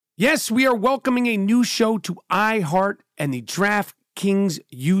Yes, we are welcoming a new show to iHeart and the DraftKings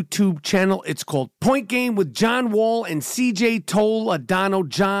YouTube channel. It's called Point Game with John Wall and CJ Toledano.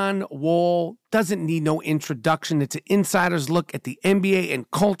 John Wall doesn't need no introduction. It's an insider's look at the NBA and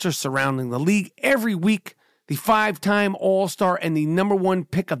culture surrounding the league. Every week, the five-time All-Star and the number one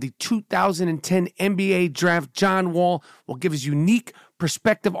pick of the 2010 NBA Draft, John Wall, will give his unique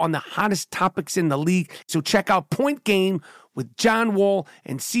perspective on the hottest topics in the league. So check out Point Game with John Wall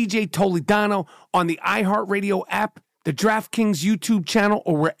and CJ Toledano on the iHeartRadio app, the DraftKings YouTube channel,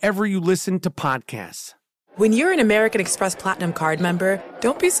 or wherever you listen to podcasts. When you're an American Express Platinum card member,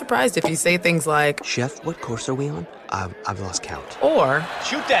 don't be surprised if you say things like, "Chef, what course are we on? I've lost count." Or,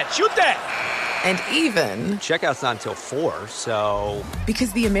 Shoot that! And even, Checkout's not until 4, so...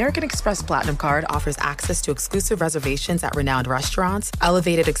 Because the American Express Platinum Card offers access to exclusive reservations at renowned restaurants,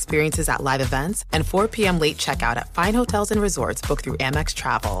 elevated experiences at live events, and 4 p.m. late checkout at fine hotels and resorts booked through Amex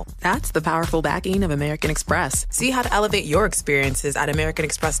Travel. That's the powerful backing of American Express. See how to elevate your experiences at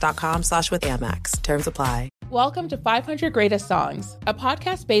americanexpress.com/withAmex. Terms apply. Welcome to 500 Greatest Songs, a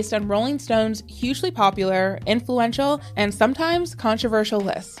podcast based on Rolling Stone's hugely popular, influential, and sometimes controversial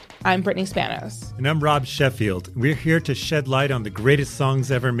list. I'm Brittany Spanos. And I'm Rob Sheffield. We're here to shed light on the greatest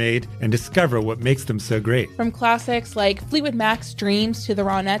songs ever made and discover what makes them so great. From classics like Fleetwood Mac's Dreams to the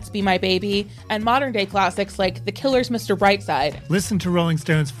Ronettes' Be My Baby, and modern-day classics like The Killer's Mr. Brightside. Listen to Rolling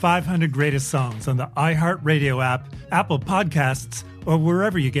Stone's 500 Greatest Songs on the iHeartRadio app, Apple Podcasts, or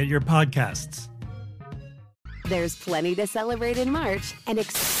wherever you get your podcasts. There's plenty to celebrate in March and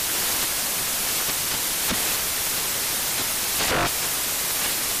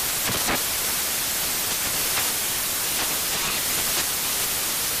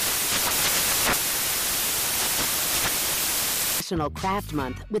National Craft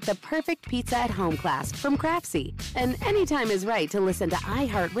Month with the perfect pizza at home class from Craftsy. And anytime is right to listen to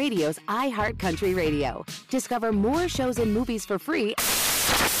iHeartRadio's iHeart Country Radio. Discover more shows and movies for free.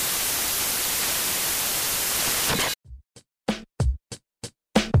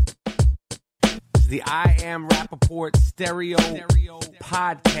 The I Am Rappaport Stereo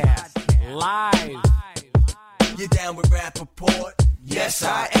Podcast live. You down with Rappaport? Yes,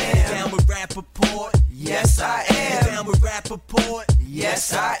 I am. You down with Rappaport? Yes, I am. You down with Rappaport?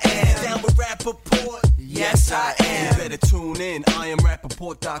 Yes, I am. You down with Rappaport? Yes, I am. You better tune in,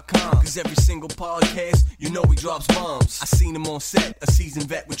 IamRappaport.com. Cause every single podcast, you know he drops bombs. I seen him on set, a seasoned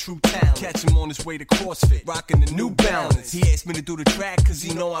vet with true talent. Catch him on his way to CrossFit, rocking the New Balance. He asked me to do the track cause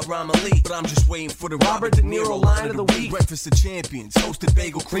he know I rhyme elite. But I'm just waiting for the Robert De Niro line of the week. Breakfast of Champions, hosted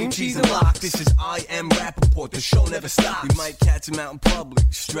bagel, cream cheese, and lox. This is I Am Rappaport, the show never stops. We might catch him out in public,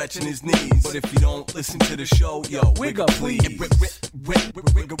 stretching his knees. But if you don't listen to the show, yo, wig up please.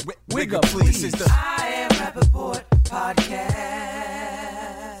 Wig up please. This is the I Am Rappaport Podcast.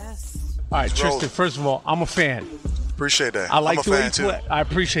 All right, Tristan, first of all, I'm a fan. Appreciate that. I like I'm the way a you fan, play. too. I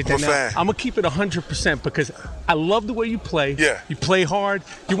appreciate that. I'm a fan. I'm going to keep it 100% because I love the way you play. Yeah. You play hard.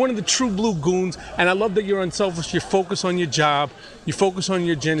 You're one of the true blue goons, and I love that you're unselfish. You focus on your job. You focus on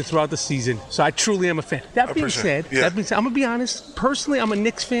your agenda throughout the season. So I truly am a fan. That being said, I'm going to be honest. Personally, I'm a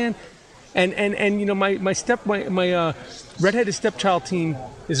Knicks fan, and you know my redheaded stepchild team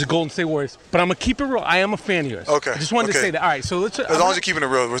is the Golden State Warriors. But I'm going to keep it real. I am a fan of yours. Okay. I just wanted to say that. All right, so let's... As long as you're keeping it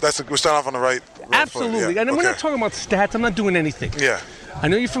real, we're starting off on the right Absolutely. foot. Yeah. And we're not talking about stats. I'm not doing anything. Yeah. I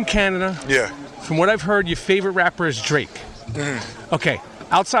know you're from Canada. Yeah. From what I've heard, your favorite rapper is Drake. Mm-hmm. Okay.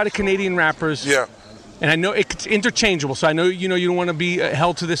 Outside of Canadian rappers. Yeah. And I know it's interchangeable, so I know you don't want to be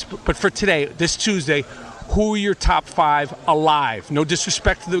held to this. But for today, this Tuesday, who are your top 5 alive? No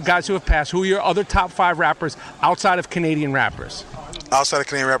disrespect to the guys who have passed. Who are your other top 5 rappers outside of Canadian rappers? Outside of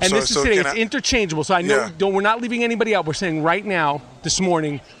Canadian rappers. And this is today. It's interchangeable, so I know we're not leaving anybody out. We're saying right now, this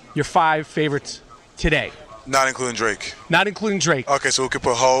morning, your 5 favorites today. Not including Drake. Not including Drake. Okay, so we could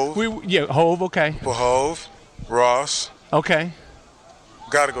put Hove. Hove, okay. Put Hove, Ross. Okay.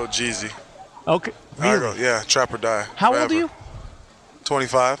 Gotta go Jeezy. Okay. Really? Yeah, Trap or Die. How old are you?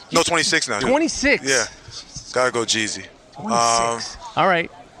 25. No, 26 now. 26? Yeah. Gotta go Jeezy. 26. All right.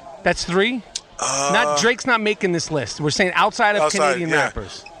 That's 3? Drake's not making this list. We're saying outside of Canadian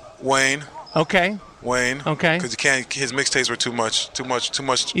rappers. Wayne. Okay. Wayne. Okay. Because his mixtapes were too much.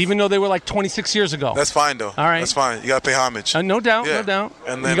 Even though they were like 26 years ago. That's fine, though. All right. That's fine. You got to pay homage. No doubt.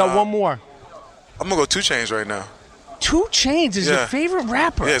 And then, you got one more. I'm going to go 2 Chainz right now. 2 Chainz is your favorite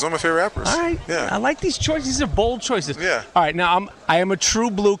rapper? Yeah, he's one of my favorite rappers. All right. Yeah. I like these choices. These are bold choices. Yeah. All right. Now, I am a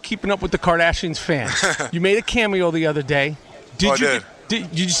true blue Keeping Up with the Kardashians fan. You made a cameo the other day. Did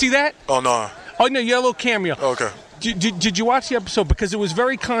you see that? Oh, no. Oh, no, you had a little cameo. Okay. Did you watch the episode? Because it was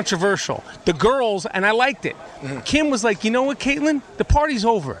very controversial. The girls, and I liked it. Mm-hmm. Kim was like, you know what, Caitlyn? The party's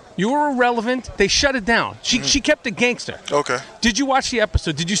over. You were irrelevant. They shut it down. She kept it gangster. Okay. Did you watch the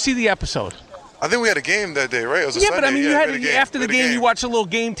episode? Did you see the episode? I think we had a game that day, right? It was a Sunday. But I mean, after the game, you watched a little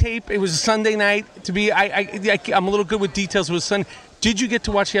game tape. It was a Sunday night. I'm a little good with details. It was Sunday. Did you get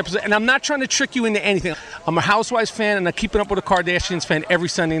to watch the episode? And I'm not trying to trick you into anything. I'm a Housewives fan, and I'm keeping up with the Kardashians fan every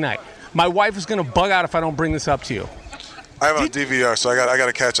Sunday night. My wife is going to bug out if I don't bring this up to you. I have it on DVR, so I got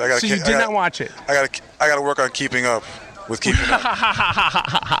to catch. So you did not watch it. I got to work on keeping up with keeping up.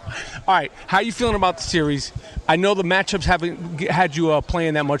 All right, how are you feeling about the series? I know the matchups haven't had you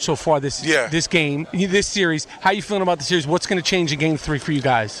playing that much so far this series. How are you feeling about the series? What's going to change in Game 3 for you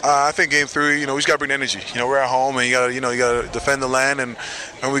guys? I think Game 3, we just got to bring energy. We're at home, and you got to defend the land, and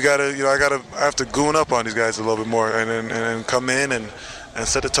we got to, I have to goon up on these guys a little bit more, and come in and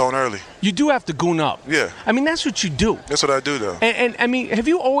set the tone early. You do have to goon up. Yeah. I mean, that's what you do. That's what I do, though. And I mean, have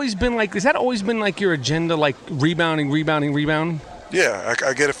you always been like, has that always been like your agenda, like rebounding? Yeah,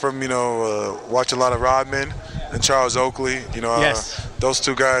 I get it from, watching a lot of Rodman and Charles Oakley. Yes. Those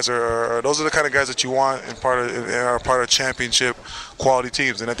two guys those are the kind of guys that you want and are part of championship quality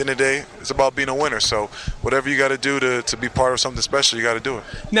teams. And at the end of the day, it's about being a winner. So whatever you got to do to be part of something special, you got to do it.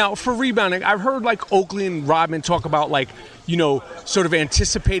 Now, for rebounding, I've heard like Oakley and Rodman talk about like, sort of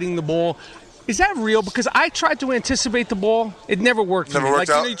anticipating the ball. Is that real? Because I tried to anticipate the ball. It never worked. Never worked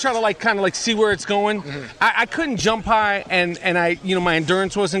out? You try to kind of see where it's going. Mm-hmm. I couldn't jump high, and I, my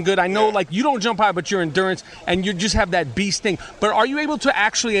endurance wasn't good. I know, you don't jump high, but your endurance, and you just have that beast thing. But are you able to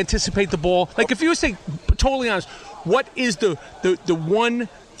actually anticipate the ball? Like, if you were to say, totally honest, what is the one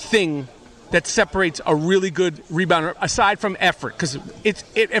thing that separates a really good rebounder aside from effort? Because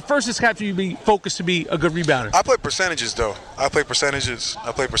at first it's got to be focused to be a good rebounder. I play percentages, though. I play percentages.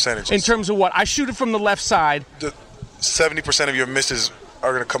 In terms of what? I shoot it from the left side. 70% of your misses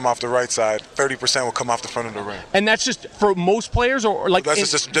are going to come off the right side. 30% will come off the front of the rim. And that's just for most players, or like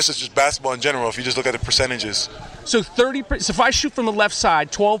this is just basketball in general. If you just look at the percentages. So 30%. So if I shoot from the left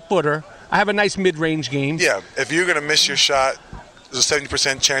side, 12-footer, I have a nice mid-range game. Yeah. If you're going to miss your shot, there's a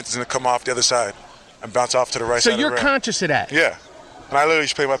 70% chance it's going to come off the other side and bounce off to the right side of the rim. So you're conscious of that? Yeah. And I literally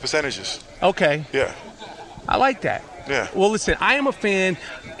just play my percentages. Okay. Yeah. I like that. Yeah. Well, listen, I am a fan,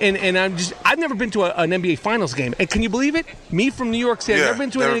 and I've never been to an NBA Finals game. And can you believe it? Me from New York City, I've never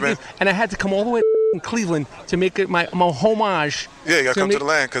been to an NBA game, and I had to come all the way to Cleveland to make it my homage. Yeah, you got to come to the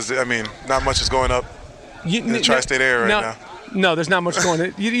land because, not much is going up in the tri-state area right now. No, there's not much going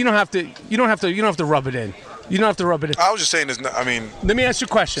on. You don't have to rub it in. You don't have to rub it in. I was just saying, let me ask you a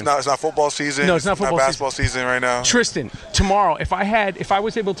question. It's not football season. No, it's not football basketball season right now. Tristan, tomorrow, if I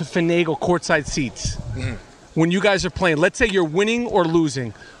was able to finagle courtside seats, when you guys are playing, let's say you're winning or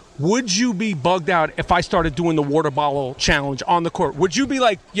losing, would you be bugged out if I started doing the water bottle challenge on the court? Would you be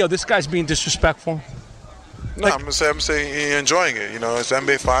like, yo, this guy's being disrespectful? No, I'm saying you're enjoying it. It's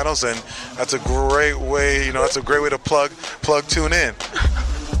NBA Finals, and that's a great way. That's a great way to plug tune in.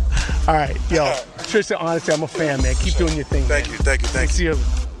 All right, yo, Tristan, honestly, I'm a fan, man. Keep doing your thing. Thank you. See you.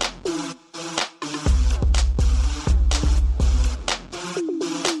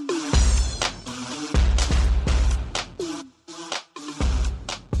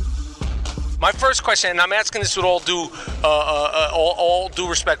 My first question, and I'm asking this with all due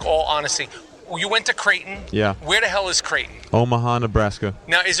respect, all honesty. You went to Creighton. Yeah. Where the hell is Creighton? Omaha, Nebraska.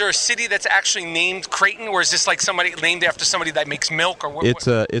 Now, is there a city that's actually named Creighton, or is this like somebody named after somebody that makes milk, or what? It's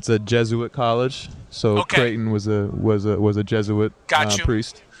a Jesuit college, so Creighton was a Jesuit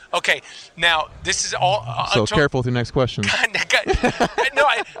priest. Okay, now this is all. So careful with your next question. No,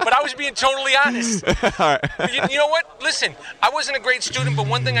 but I was being totally honest. All right. You know what? Listen, I wasn't a great student, but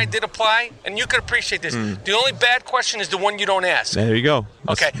one thing I did apply, and you could appreciate this. The only bad question is the one you don't ask. There you go.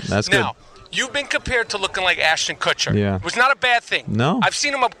 That's good. Now, you've been compared to looking like Ashton Kutcher. Yeah. It was not a bad thing. No. I've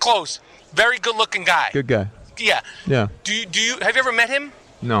seen him up close. Very good-looking guy. Good guy. Yeah. Yeah. Do you have you ever met him?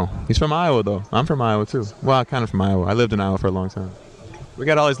 No. He's from Iowa, though. I'm from Iowa, too. Well, kind of from Iowa. I lived in Iowa for a long time. We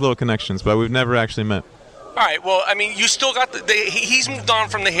got all these little connections, but we've never actually met. All right. Well, I mean, you still got he's moved on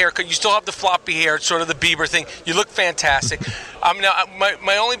from the haircut. You still have the floppy hair, sort of the Bieber thing. You look fantastic. Now,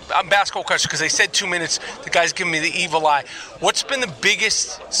 my only basketball question, because they said 2 minutes. The guy's giving me the evil eye. What's been the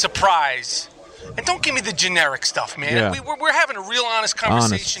biggest surprise? And don't give me the generic stuff, man. Yeah. We're having a real honest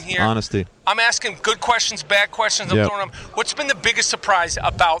conversation here. Honesty. I'm asking good questions, bad questions. I'm throwing them. What's been the biggest surprise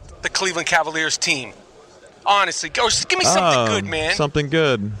about the Cleveland Cavaliers team? Honestly, just give me something good, man. Something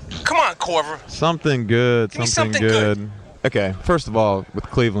good. Come on, Corver. Something good. Give me something good. Okay, first of all, with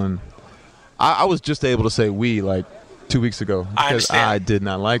Cleveland, I was just able to say we like 2 weeks ago because I did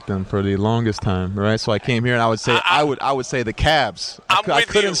not like them for the longest time, right? So I came here and I would say I would say the Cavs. I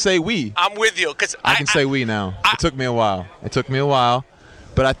couldn't say we. I'm with you because I can say we now. It took me a while.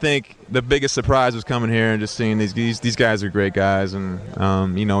 But I think the biggest surprise was coming here and just seeing these guys are great guys, and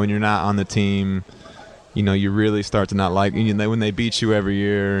you know, when you're not on the team, you know, you really start to not like. When they beat you every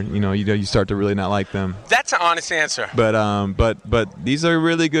year, you start to really not like them. That's an honest answer. But these are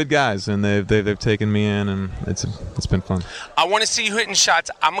really good guys, and they've taken me in, and it's been fun. I want to see you hitting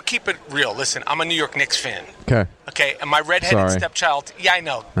shots. I'm gonna keep it real. Listen, I'm a New York Knicks fan. Okay, and my redheaded stepchild. Yeah, I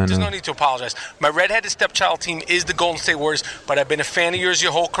know. There's no need to apologize. My redheaded stepchild team is the Golden State Warriors, but I've been a fan of yours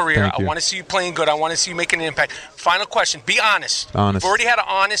your whole career. I want to see you playing good. I want to see you making an impact. Final question. Be honest. You've already had an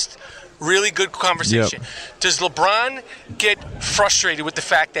honest, really good conversation. Yep. Does LeBron get frustrated with the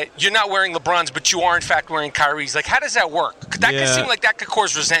fact that you're not wearing LeBron's, but you are in fact wearing Kyrie's? Like, how does that work? That could seem like that could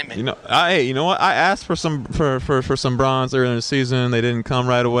cause resentment. You know what? I asked for some for some bronze earlier in the season. They didn't come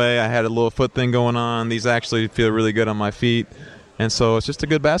right away. I had a little foot thing going on. These actually feel really good on my feet. And so it's just a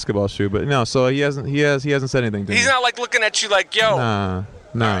good basketball shoe. But no, so he hasn't said anything to me. He's not like looking at you like, yo.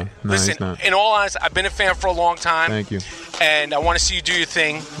 No, listen, he's not. In all honesty, I've been a fan for a long time. Thank you. And I want to see you do your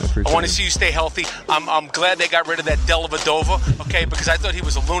thing. I want to see you stay healthy. I'm glad they got rid of that Dellavedova, okay, because I thought he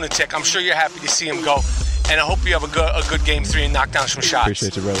was a lunatic. I'm sure you're happy to see him go. And I hope you have a good Game 3 and knock down some shots.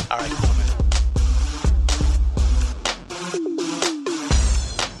 Appreciate you, brother. All right.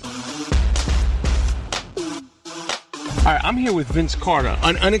 All right, I'm here with Vince Carter.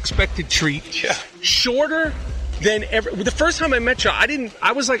 An unexpected treat. Yeah. Shorter than ever. The first time I met you, I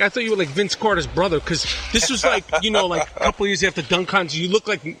thought you were like Vince Carter's brother, because this was like, like a couple of years after dunk contest. You look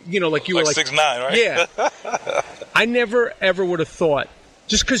like, like you were like 6'9", right? Yeah. I never ever would have thought,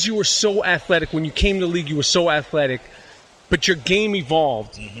 just because you were so athletic when you came to the league, you were so athletic, but your game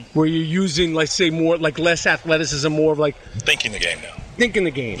evolved, where you're using, like, say, more like less athleticism, more of like thinking the game now. Thinking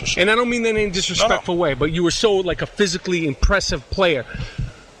the game, sure. And I don't mean that in a disrespectful way, but you were so like a physically impressive player.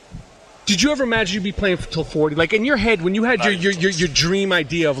 Did you ever imagine you'd be playing till 40? Like, in your head, when you had your dream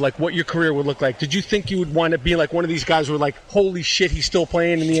idea of like what your career would look like, did you think you would wind up being like one of these guys who were like, holy shit, he's still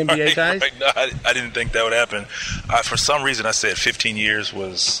playing in the NBA, guys? Right. No, I didn't think that would happen. For some reason, I said 15 years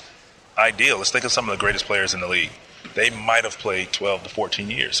was ideal. Let's think of some of the greatest players in the league. They might have played 12 to 14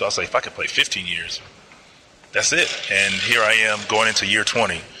 years. So I was like, if I could play 15 years, that's it. And here I am going into year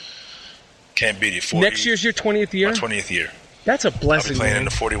 20. Can't beat it. 40, next year's your 20th year? My 20th year. That's a blessing, I'll be playing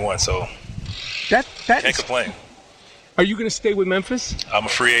into 41, so can't complain. Are you going to stay with Memphis? I'm a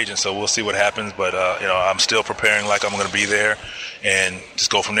free agent, so we'll see what happens. But, I'm still preparing like I'm going to be there and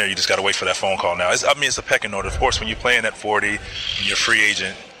just go from there. You just got to wait for that phone call now. It's a pecking order. Of course, when you're playing at 40 and you're a free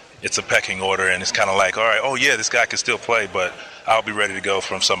agent, it's a pecking order, and it's kind of like, all right, oh, yeah, this guy can still play, but I'll be ready to go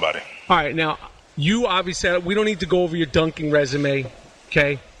from somebody. All right, now, you obviously, we don't need to go over your dunking resume,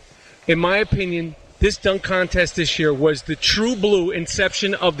 okay? In my opinion, this dunk contest this year was the true blue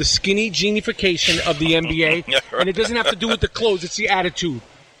inception of the skinny genification of the NBA. Yeah, right. And it doesn't have to do with the clothes, it's the attitude.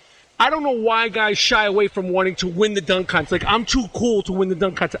 I don't know why guys shy away from wanting to win the dunk contest. Like, I'm too cool to win the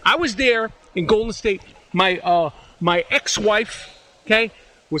dunk contest. I was there in Golden State. My ex-wife, okay,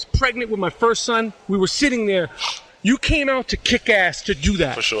 was pregnant with my first son. We were sitting there. You came out to kick ass to do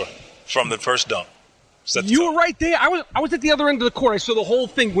that. For sure. From the first dunk. You were right there. I was at the other end of the court. I saw the whole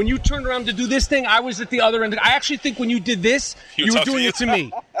thing. When you turned around to do this thing, I was at the other end. I actually think when you did this, you were doing it to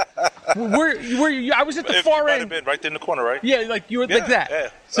me. I was at the far end. Might have been right there in the corner, right? Yeah, like you were like that. Yeah.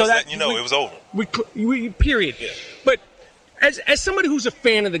 So that it was over. Period. Yeah. But as somebody who's a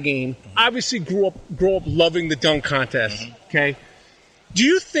fan of the game, obviously grew up loving the dunk contest. Okay, do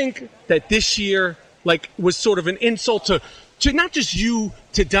you think that this year was sort of an insult to not just you,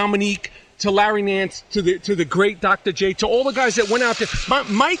 to Dominique, to Larry Nance, to the great Dr. J, to all the guys that went out there?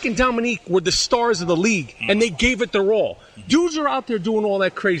 Mike and Dominique were the stars of the league, and they gave it their all. Dudes are out there doing all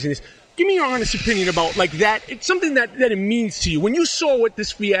that craziness. Give me your honest opinion about that. It's something that it means to you. When you saw what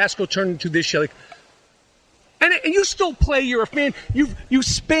this fiasco turned into this year, and you still play, you're a fan, you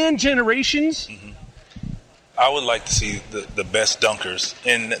span generations. I would like to see the best dunkers,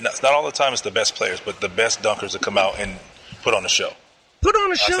 and not all the time it's the best players, but the best dunkers that come out and put on a show. Put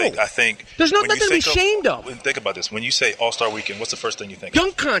on a show. I think there's nothing to be ashamed of. Think about this. When you say All-Star Weekend, what's the first thing you think?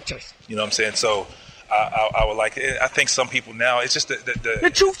 Dunk contest. You know what I'm saying? So I would like it. I think some people now, it's just they're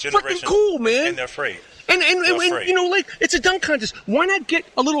too fucking cool, man. And they're afraid. And it's a dunk contest. Why not get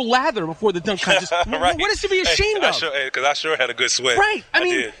a little lather before the dunk contest? Right. What is to be ashamed of? Because I sure had a good sweat. Right. I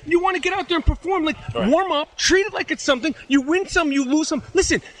mean, you want to get out there and perform, warm up, treat it like it's something. You win some, you lose some.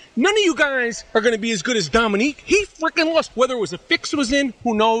 Listen, none of you guys are going to be as good as Dominique. He freaking lost. Whether it was a fix was in,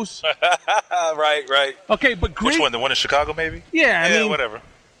 who knows? Right. Okay, but great. Which one? The one in Chicago, maybe? Yeah, I mean, whatever.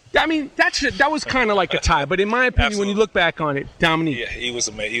 I mean, that was kind of like a tie. But in my opinion, Absolutely. when you look back on it, Dominique. Yeah, he was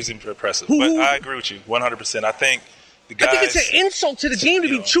amazing. He was impressive. But I agree with you 100%. I think the guys. I think it's an insult to the game to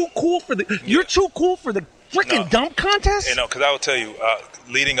be too cool for the. You're too cool for the freaking dunk contest. You know, because I will tell you,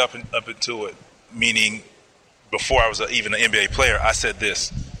 leading up into it, meaning before I was even an NBA player, I said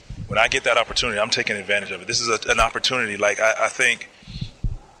this: when I get that opportunity, I'm taking advantage of it. This is an opportunity. Like I think.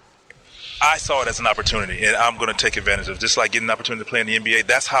 I saw it as an opportunity, and I'm going to take advantage of it. Just like getting an opportunity to play in the NBA.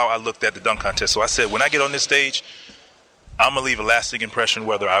 That's how I looked at the dunk contest. So I said, when I get on this stage, I'm going to leave a lasting impression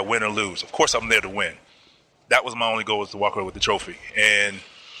whether I win or lose. Of course, I'm there to win. That was my only goal, was to walk away with the trophy. And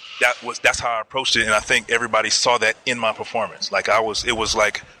that's how I approached it, and I think everybody saw that in my performance. Like it was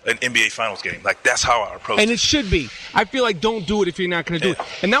like an NBA Finals game. Like that's how I approached it. And it should be. I feel like don't do it if you're not going to do it.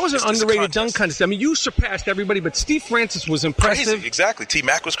 And that was an underrated dunk contest. I mean, you surpassed everybody, but Steve Francis was impressive. Crazy, exactly.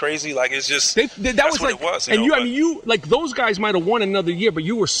 T-Mac was crazy. Like it's just that that's was what like, it was. And you like those guys might have won another year, but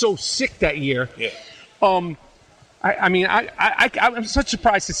you were so sick that year. Yeah. I'm such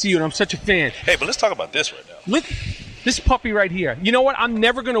surprised to see you, and I'm such a fan. Hey, but let's talk about this right now. This puppy right here. You know what? I'm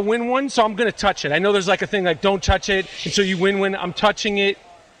never going to win one, so I'm going to touch it. I know there's like a thing like don't touch it until you win one. I'm touching it.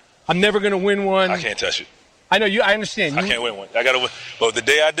 I'm never going to win one. I can't touch it. I know you. I understand. I can't win one. I got to win. But the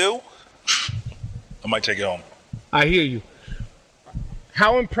day I do, I might take it home. I hear you.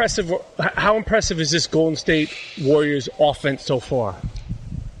 How impressive is this Golden State Warriors offense so far?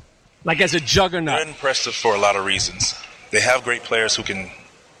 Like as a juggernaut. They're impressive for a lot of reasons. They have great players who can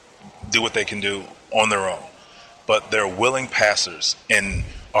do what they can do on their own. But they're willing passers and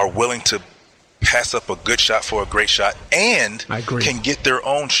are willing to pass up a good shot for a great shot and can get their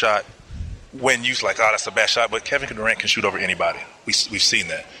own shot when you're like, oh, that's a bad shot. But Kevin Durant can shoot over anybody. We've seen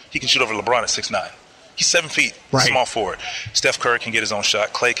that. He can shoot over LeBron at 6'9". He's 7 feet, small forward. Steph Curry can get his own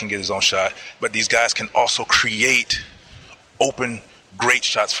shot. Klay can get his own shot. But these guys can also create open, great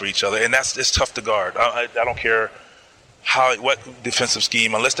shots for each other. And it's tough to guard. I don't care what defensive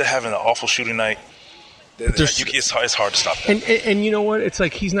scheme, unless they're having an awful shooting night. It's hard to stop that. And you know what? It's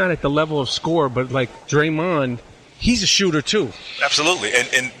like he's not at the level of score, but like Draymond, he's a shooter too. Absolutely.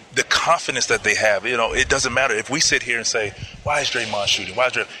 And the confidence that they have, it doesn't matter. If we sit here and say, why is Draymond shooting?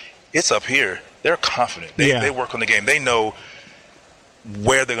 It's up here. They're confident. They work on the game. They know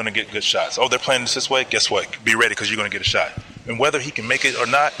where they're going to get good shots. Oh, they're playing this way? Guess what? Be ready because you're going to get a shot. And whether he can make it or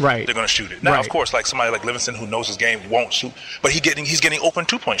not, they're going to shoot it. Now, of course, like somebody like Livingston who knows his game won't shoot, but he's getting open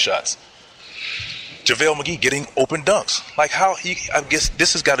 2-point shots. JaVale McGee getting open dunks. Like I guess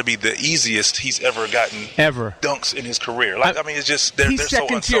this has got to be the easiest he's ever gotten dunks in his career. Like it's just they're he's so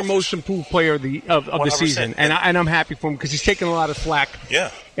second tier most improved player of the season, and I'm happy for him because he's taking a lot of slack.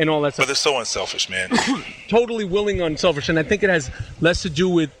 Yeah, and all that stuff. But they're so unselfish, man. Totally willing, unselfish, and I think it has less to do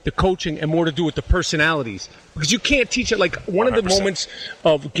with the coaching and more to do with the personalities because you can't teach it. Like one 100%. Of the moments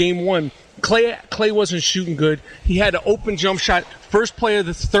of Game 1. Klay wasn't shooting good. He had an open jump shot, first play of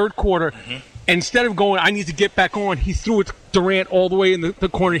the third quarter. Mm-hmm. Instead of going, I need to get back on, he threw it to Durant all the way in the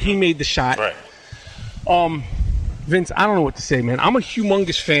corner. He made the shot. Right. Vince, I don't know what to say, man. I'm a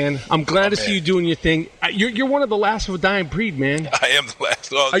humongous fan. I'm glad to see you doing your thing. You're one of the last of a dying breed, man. I am the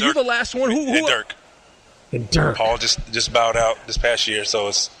last. Are you the last one? Who? And Dirk. And Dirk. Paul just bowed out this past year, so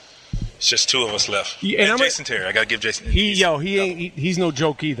it's just two of us left. And Jason Terry. I got to give Jason. He's no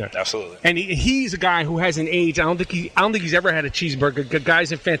joke either. Absolutely. And he's a guy who hasn't aged. I don't think he's ever had a cheeseburger. The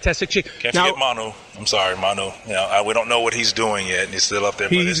guy's in fantastic shape. Can't forget Manu. I'm sorry, Manu. We don't know what he's doing yet, and he's still up there.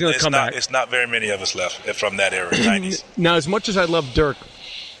 But he's going to come back. It's not very many of us left from that era, 90s. Now, as much as I love Dirk,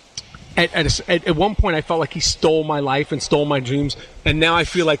 at one point I felt like he stole my life and stole my dreams, and now I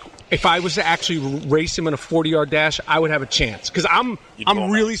feel like if I was to actually race him in a 40-yard dash, I would have a chance because I'm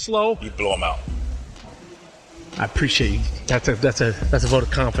really slow. You'd blow him out. I appreciate you. That's a vote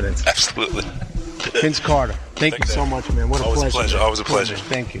of confidence. Absolutely. Vince Carter, thank you so much, man. What a pleasure. Always a pleasure.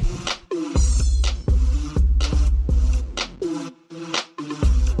 Thank you.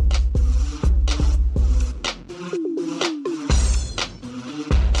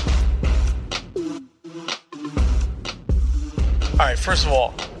 All right, first of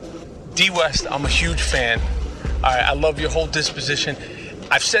all, D West, I'm a huge fan. All right, I love your whole disposition.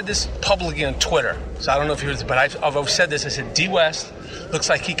 I've said this publicly on Twitter, so I don't know if you heard this, but I've always said this. I said, D West looks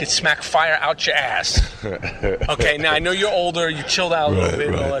like he could smack fire out your ass. Okay, now I know you're older, you chilled out a little bit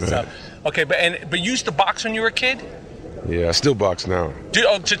and all that stuff. Okay, but you used to box when you were a kid? Yeah, I still box now.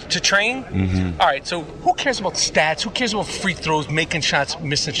 To train? Mm-hmm. All right, so who cares about stats? Who cares about free throws, making shots,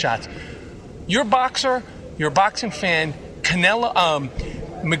 missing shots? You're a boxer, you're a boxing fan. Canelo,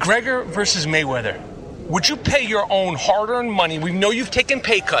 McGregor versus Mayweather. Would you pay your own hard-earned money? We know you've taken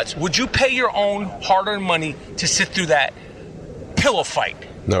pay cuts. Would you pay your own hard-earned money to sit through that pillow fight?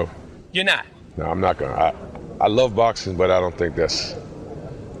 No. You're not? No, I'm not going to. I love boxing, but I don't think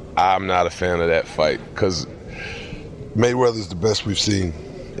I'm not a fan of that fight because Mayweather's the best we've seen,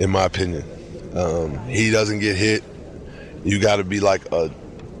 in my opinion. He doesn't get hit. You got to be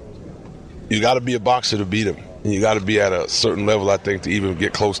a boxer to beat him. And you got to be at a certain level, I think, to even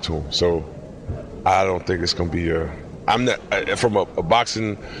get close to him. So I don't think it's going to be I'm not, from a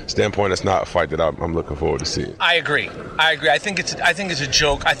boxing standpoint, it's not a fight that I'm looking forward to seeing. I agree. I think it's a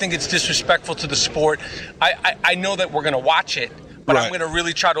joke. I think it's disrespectful to the sport. I know that we're going to watch it, but right. I'm going to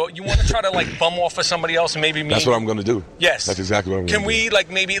really try to. You want to try to like bum off of somebody else and maybe me? That's what I'm going to do. Yes, that's exactly what I'm going to do. Can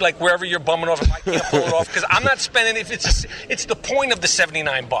we maybe wherever you're bumming off, if I can't pull it off, because I'm not spending. If it's the point of the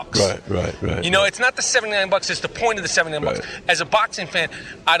 $79. Right. You know, it's not the $79. It's the point of the $79. Right. As a boxing fan,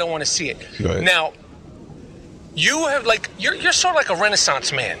 I don't want to see it. Right. Now, you have you're sort of like a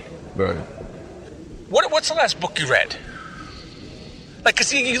Renaissance man. Right. What's the last book you read? Like,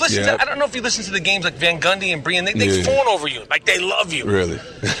 cause you listen to, I don't know if you listen to the games like Van Gundy and Brian, they fawn over you. Like, they love you. Really?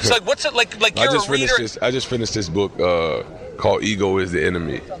 So, like, what's it like you're a reader? I just finished this book called Ego is the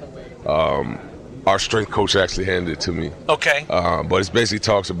Enemy. Our strength coach actually handed it to me. Okay. But it basically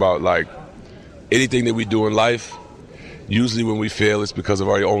talks about, like, anything that we do in life, usually when we fail, it's because of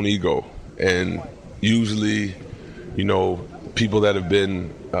our own ego. And usually, you know, people that have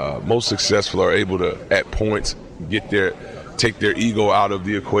been most successful are able to, at points, take their ego out of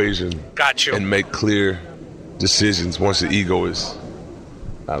the equation. Got you. And make clear decisions once the ego is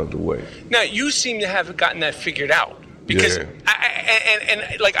out of the way. Now, you seem to have gotten that figured out. Because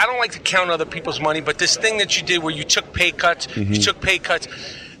I don't like to count other people's money, but this thing that you did where you took pay cuts,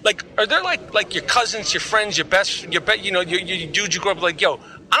 like, are there like your cousins, your friends, your dudes you grew up like, yo,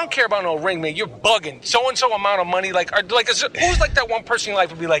 I don't care about no ring, man. You're bugging. So-and-so amount of money. Who's like that one person in your life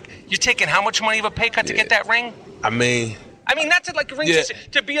would be like, you're taking how much money of a pay cut to get that ring? I mean, not to like a ring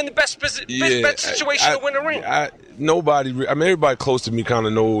to be in the best situation to win a ring. Everybody close to me kind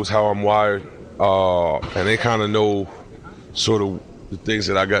of knows how I'm wired, and they kind of know sort of the things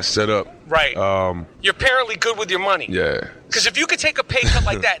that I got set up. Right. You're apparently good with your money. Yeah. Because if you could take a pay cut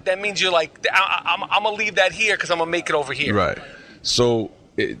like that means you're like, I'm going to leave that here because I'm going to make it over here. Right. So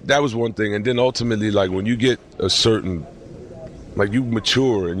that was one thing. And then ultimately, like, when you get a certain, like, you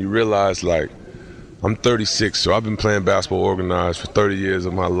mature and you realize, like, I'm 36, so I've been playing basketball organized for 30 years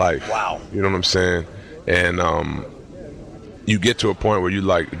of my life. Wow. You know what I'm saying? And you get to a point where you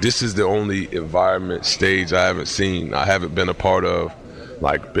like, this is the only environment, stage I haven't seen, I haven't been a part of,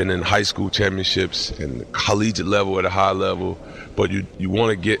 like, been in high school championships and collegiate level at a high level, but you want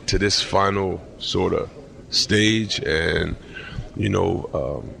to get to this final sort of stage, and, you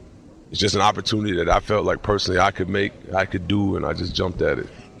know, it's just an opportunity that I felt like personally I could do, and I just jumped at it.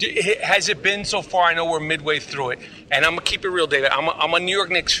 Has it been so far? I know we're midway through it, and I'm gonna keep it real, David. I'm a New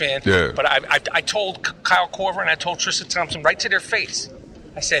York Knicks fan, but I told Kyle Korver and I told Tristan Thompson right to their face.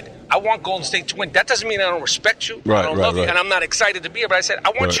 I said, I want Golden State to win. That doesn't mean I don't respect you, I don't love you, and I'm not excited to be here. But I said,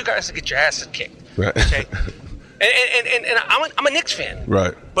 I want you guys to get your asses kicked. Right. Okay. and I'm a Knicks fan.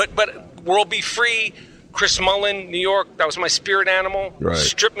 Right. But World Be Free, Chris Mullin, New York. That was my spirit animal. Right.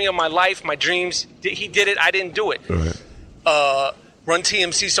 Stripped me of my life, my dreams. He did it. I didn't do it. Right. Run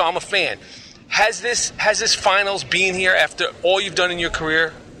TMC, so I'm a fan. Has this finals being here after all you've done in your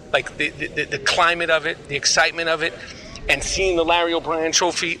career, like the climate of it, the excitement of it, and seeing the Larry O'Brien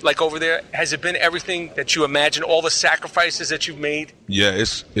trophy like over there, has it been everything that you imagined, all the sacrifices that you've made? Yeah,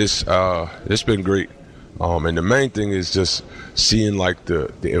 it's been great. And the main thing is just seeing like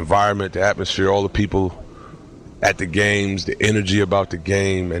the environment, the atmosphere, all the people at the games, the energy about the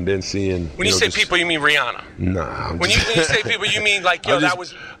game, and then seeing. When you say people, you mean Rihanna? Nah. When you say people, you mean like, yo, that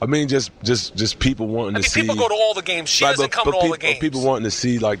was. I mean, just people wanting to see. People go to all the games. She doesn't come to all the games. People wanting to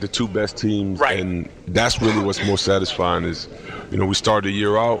see like the two best teams, right? And that's really what's most satisfying. Is, you know, we started the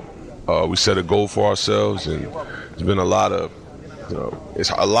year out. We set a goal for ourselves, and there's been a lot of. You know,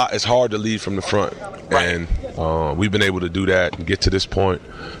 it's hard to lead from the front, right. And we've been able to do that and get to this point.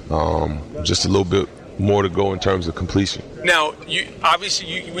 Just a little bit more to go in terms of completion. Now, we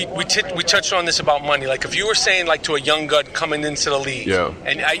touched on this about money. Like, if you were saying, like, to a young gun coming into the league,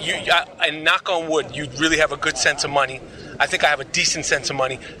 and knock on wood, you really have a good sense of money. I think I have a decent sense of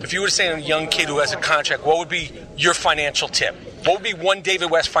money. If you were saying a young kid who has a contract, what would be your financial tip? What would be one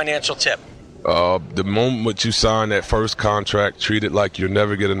David West financial tip? The moment you sign that first contract, treat it like you'll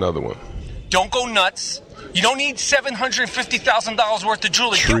never get another one. Don't go nuts. You don't need $750,000 worth of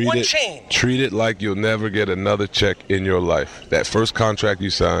jewelry. Get one chain. Treat it like you'll never get another check in your life. That first contract you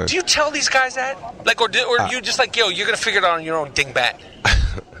signed. Do you tell these guys that? Like, or you just like, yo, you're going to figure it out on your own, dingbat?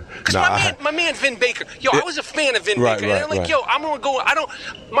 Because my man Vin Baker, I was a fan of Vin Baker. And I'm like, yo, I'm going to go.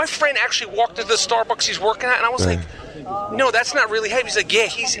 My friend actually walked into the Starbucks he's working at, and I was like, no, that's not really heavy. He's like, yeah,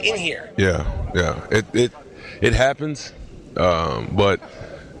 he's in here. Yeah. It happens, but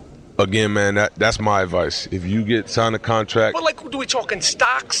again, man, that's my advice. If you sign a contract, but like, do we talking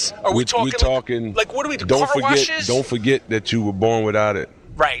stocks? Are we talking like what do we do? Don't car washes? Don't forget that you were born without it.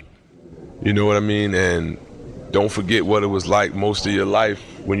 Right. You know what I mean? And don't forget what it was like most of your life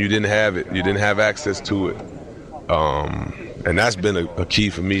when you didn't have it. You didn't have access to it. And that's been a key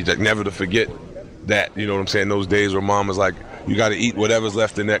for me, like never to forget that. You know what I'm saying? Those days where mom was like, you got to eat whatever's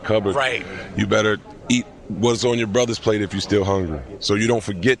left in that cupboard. Right. You better eat what's on your brother's plate if you're still hungry. So you don't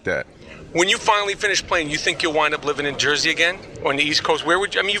forget that. When you finally finish playing, you think you'll wind up living in Jersey again, or on the East Coast? Where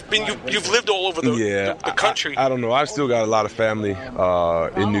would you? I mean, you've lived all over the country. I don't know. I've still got a lot of family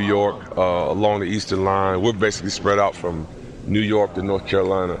in New York along the Eastern Line. We're basically spread out from New York to North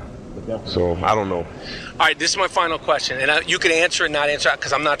Carolina. So I don't know. All right, this is my final question, and you can answer it, not answer it,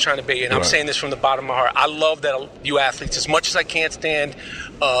 because I'm not trying to bait you. And I'm saying this from the bottom of my heart. I love that you athletes, as much as I can't stand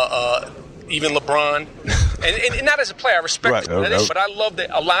even LeBron, and not as a player, I respect it, but I love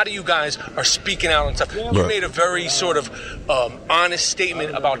that a lot of you guys are speaking out and stuff. You made a very sort of honest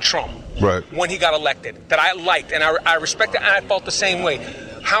statement about Trump when he got elected that I liked, and I respect it, and I felt the same way.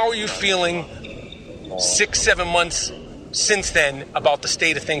 How are you feeling 6-7 months since then about the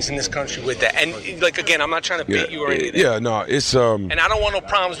state of things in this country with that? And like, again, I'm not trying to bait you or anything. Yeah, no, it's and I don't want no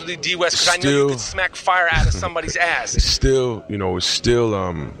problems with the D West, because I know you could smack fire out of somebody's ass. It's still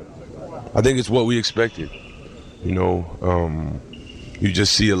I think it's what we expected. You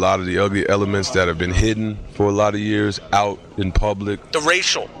just see a lot of the ugly elements that have been hidden for a lot of years out in public. The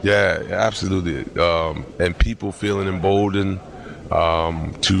racial. Yeah, absolutely. And people feeling emboldened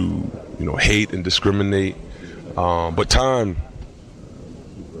to, hate and discriminate. But time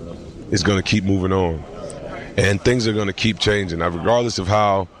is going to keep moving on. And things are going to keep changing. Now, regardless of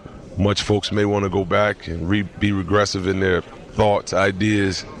how much folks may want to go back and be regressive in their thoughts,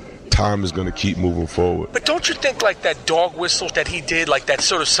 ideas, time is going to keep moving forward. But don't you think like that dog whistle that he did, like that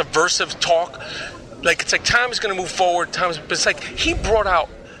sort of subversive talk, like it's like time is going to move forward, but it's like he brought out...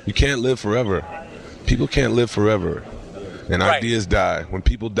 You can't live forever. People can't live forever. And ideas die. When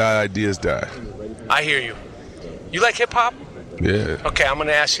people die, ideas die. I hear you. You like hip-hop? Yeah. Okay, I'm going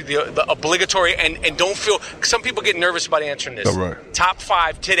to ask you the obligatory, and don't feel... Some people get nervous about answering this. All right. Top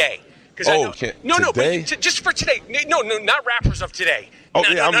 5 today. Today? Just for today. No, not rappers of today. No,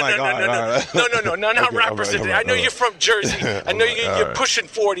 not rappers of today. I know you're from Jersey. I know you're pushing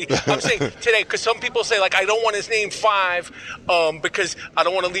 40. I'm saying today, because some people say, like, I don't want his name 5 because I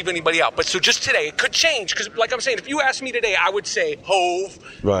don't want to leave anybody out. But so just today, it could change. Because, like I'm saying, if you asked me today, I would say Hove,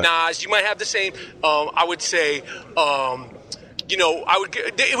 Nas. You might have the same. I would say...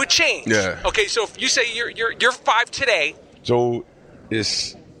 it would change. Yeah. Okay, so if you say you're 5 today. So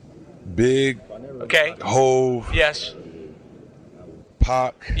it's Big. Okay. Hove. Yes.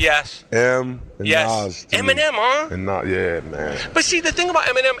 Pac. Yes. M. And Nas. Eminem, huh? And not, yeah, man. But see, the thing about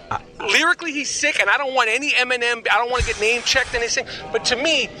Eminem, lyrically he's sick, and I don't want any Eminem. I don't want to get name checked and anything. But to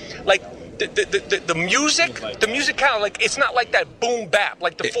me, like the music, the musicality, like it's not like that boom bap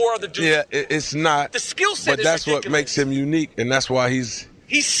like the 4 other dudes. Yeah, it's not. The skill set. But that's ridiculous. what makes him unique, and that's why he's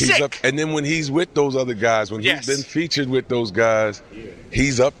sick. Up. And then when he's with those other guys, when he's been featured with those guys,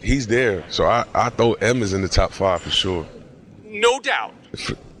 he's up. He's there. So I throw M is in the top 5 for sure. No doubt.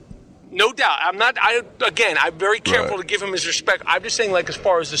 No doubt. I'm very careful to give him his respect. I'm just saying, like, as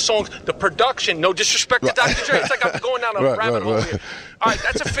far as the songs, the production, no disrespect to Dr. Dre. It's like I'm going down a rabbit hole here. All right,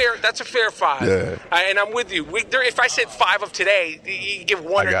 that's a fair 5. Yeah. And I'm with you. If I said 5 of today, you give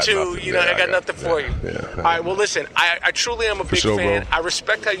 1 or 2, nothing. I got nothing for you. Yeah. All right, well, listen, I truly am a big fan. Bro. I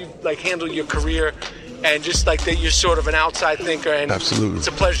respect how you, like, handle your career. And just like that, you're sort of an outside thinker. And absolutely. It's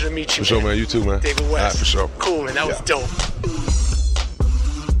a pleasure to meet you. For sure, man. You too, man. David West. All right, for sure. Cool, man. That was dope.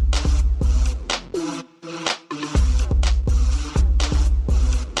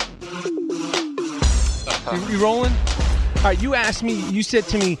 You rolling? All right, you asked me, you said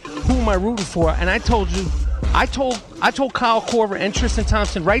to me, who am I rooting for? And I told you, I told Kyle Korver and Tristan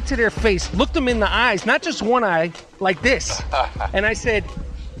Thompson right to their face, looked them in the eyes, not just one eye, like this. And I said,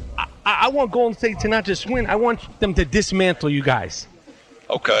 I want Golden State to not just win, I want them to dismantle you guys.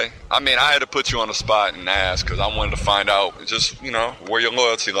 Okay. I mean, I had to put you on the spot and ask because I wanted to find out just, where your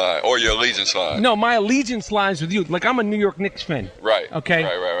loyalty lies or your allegiance lies. No, my allegiance lies with you. Like, I'm a New York Knicks fan. Right. Okay?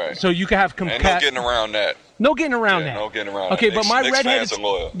 Right. Right. So you can have Ain't no getting around that. No getting around Yeah, that. no getting around Okay, that. but my Knicks redheaded fans are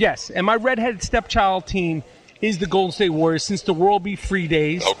loyal. Yes, and my redheaded stepchild team is the Golden State Warriors since the World Be Free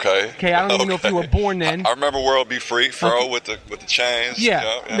days. Okay. I don't even know if you were born then. I remember World Be Free, Fro with the chains.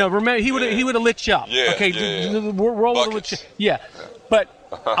 Yeah. No, remember he would have lit you up. Yeah. Okay. Yeah. World would have lit you. Yeah. But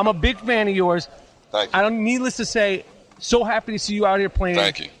I'm a big fan of yours. Thank you. I don't. Needless to say, so happy to see you out here playing.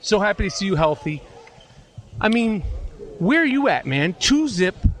 Thank you. So happy to see you healthy. I mean, where are you at, man?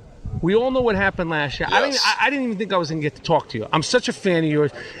 2-zip. We all know what happened last year. Yes. I didn't even think I was going to get to talk to you. I'm such a fan of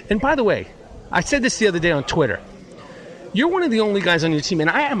yours. And by the way, I said this the other day on Twitter. You're one of the only guys on your team, and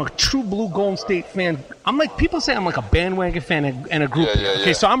I am a true blue Golden State fan. I'm like, people say I'm like a bandwagon fan and a group.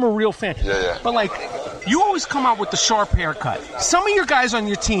 Okay, so I'm a real fan. Yeah. But like, you always come out with the sharp haircut. Some of your guys on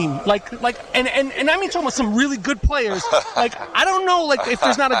your team, and I mean talking about some really good players. Like, I don't know, like if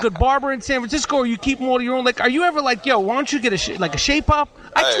there's not a good barber in San Francisco, or you keep them all to your own. Like, are you ever like, yo, why don't you get a shape up?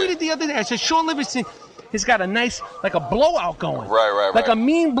 I tweeted the other day. I said Sean Livingston has got a nice, like a blowout going. Right. Like a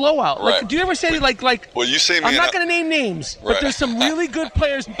mean blowout. Right. Like, do you ever say like? Well, you see me. I'm not going to name names, but there's some really good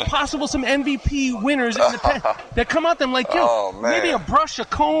players, possible some MVP winners in the past that come out. Them like, yo, maybe a brush, a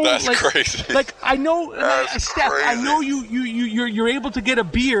comb. That's like, crazy. Like I know, That's Steph. crazy. I know you're able to get a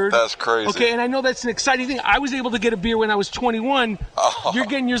beard. That's crazy. Okay, and I know that's an exciting thing. I was able to get a beard when I was 21. You're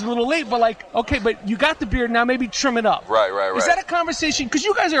getting yours a little late, but like, okay, but you got the beard now. Maybe trim it up. Right. Is that a conversation? Because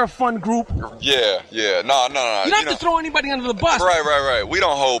you guys are a fun group. Yeah. No. You don't have to throw anybody under the bus. Right. We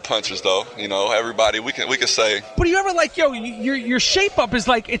don't hold punches though. You know, everybody we can say. But are you ever like, yo, your shape up is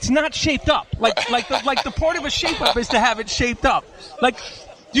like it's not shaped up. Like the part of a shape up is to have it shaped up. Like,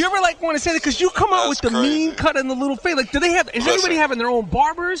 do you ever like want to say that because you come out with the mean cut and the little face? Like, is everybody having their own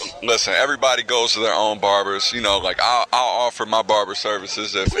barbers? Listen, everybody goes to their own barbers. You know, like I'll offer my barber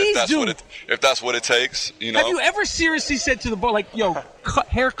services if that's what it takes. You know. Have you ever seriously said to the bar like, yo,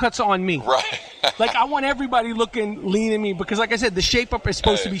 haircuts on me? Right. Like I want everybody looking lean at me because, like I said, the shape up is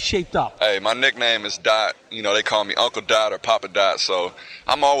supposed to be shaped up. Hey, my nickname is Dot. You know, they call me Uncle Dot or Papa Dot. So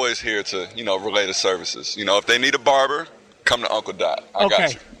I'm always here to relay the services. You know, if they need a barber, come to Uncle Dot. I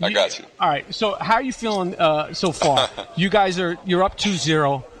got you. All right. So how are you feeling so far? You're up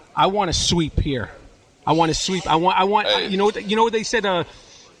 2-0. I want to sweep here. I want to sweep. I want. Hey. You know what they said? That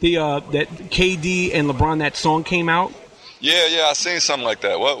KD and LeBron, that song came out. Yeah, I seen something like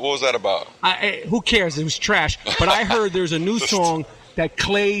that. What was that about? Who cares? It was trash. But I heard there's a new song that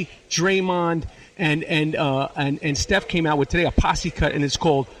Clay, Draymond, and Steph came out with today, a posse cut, and it's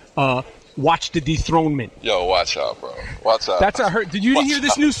called "Watch the Dethronement." Yo, watch out, bro. Watch out. That's I heard. Did you hear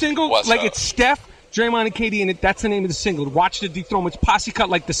this new single? Watch out. It's Steph, Draymond, and KD, and that's the name of the single. Watch the Dethronement. It's posse cut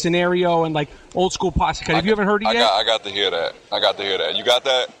like the Scenario and like old school posse cut. Have you ever heard it yet? I got to hear that. You got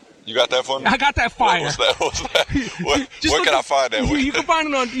that? You got that for me? I got that fire. What was that? Where can I find that? You can find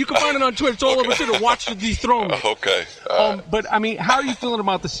it on Twitter. It's all over Twitter. Watch the Dethronement. Okay. But I mean, how are you feeling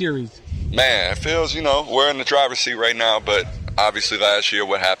about the series? Man, it feels, we're in the driver's seat right now, but obviously last year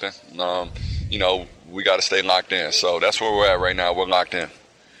what happened, we got to stay locked in. So that's where we're at right now. We're locked in.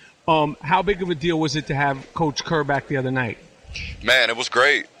 How big of a deal was it to have Coach Kerr back the other night? Man, it was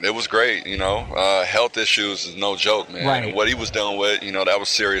great. Health issues is no joke, man. Right. What he was dealing with, that was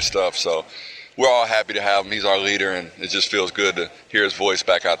serious stuff. So we're all happy to have him. He's our leader, and it just feels good to hear his voice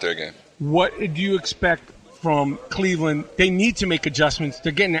back out there again. What do you expect from Cleveland? They need to make adjustments.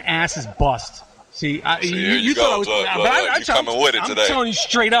 They're getting their asses bust. See, you thought I was. Look, you're coming with it today. I'm telling you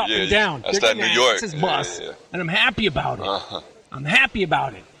straight up and down. That's They're that New getting York. their asses bust, Yeah. and I'm happy about it. I'm happy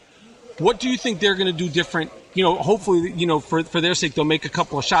about it. What do you think they're going to do different? Hopefully, for their sake, they'll make a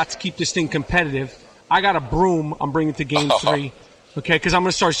couple of shots, keep this thing competitive. I got a broom I'm bringing to Game 3, okay, because I'm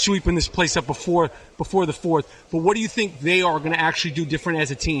going to start sweeping this place up before the fourth. But what do you think they are going to actually do different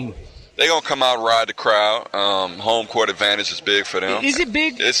as a team? They're going to come out and ride the crowd. Home court advantage is big for them. Is it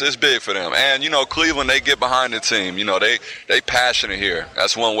big? It's big for them. And, Cleveland, they get behind the team. They passionate here.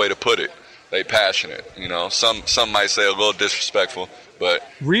 That's one way to put it. They passionate. Some might say a little disrespectful. But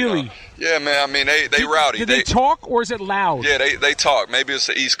really, yeah, man. I mean, they rowdy. Do they talk or is it loud? Yeah, they talk. Maybe it's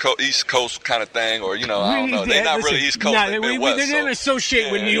the East Coast kind of thing, or I don't know. They're not really East Coast. They didn't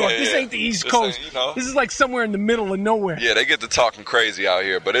associate with New York. This ain't the East Coast. This is like somewhere in the middle of nowhere. Yeah, they get to talking crazy out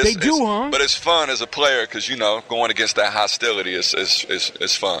here, but they do, huh? But it's fun as a player because going against that hostility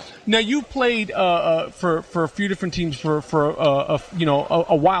is fun. Now you played for a few different teams for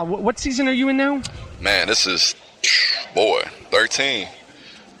a while. What season are you in now? Man, this is 13.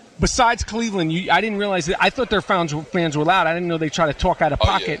 Besides Cleveland, I didn't realize that. I thought their fans were loud. I didn't know they try to talk out of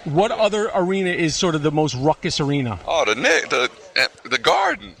pocket. Yeah. What other arena is sort of the most ruckus arena? Oh, the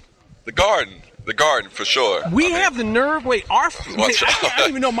Garden. The Garden. The Garden, for sure. We have the nerve. Wait, I don't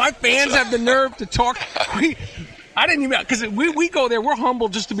even know my fans have the nerve to talk. I didn't even, because we go there. We're humble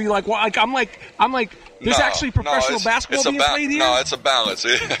just to be like, well, I'm like. There's actually professional basketball being played here. No, it's a balance.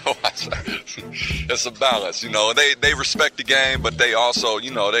 It's a balance. You know, they respect the game, but they also,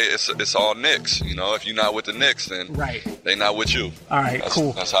 you know, it's all Knicks. You know, if you're not with the Knicks, then they not with you. All right,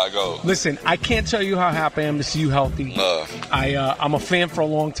 cool. That's how it goes. Listen, I can't tell you how happy I am to see you healthy. I'm a fan for a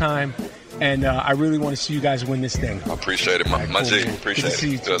long time, and I really want to see you guys win this thing. I appreciate it, my G. Appreciate it. Good to see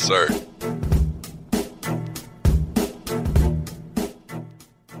you. Yes, sir.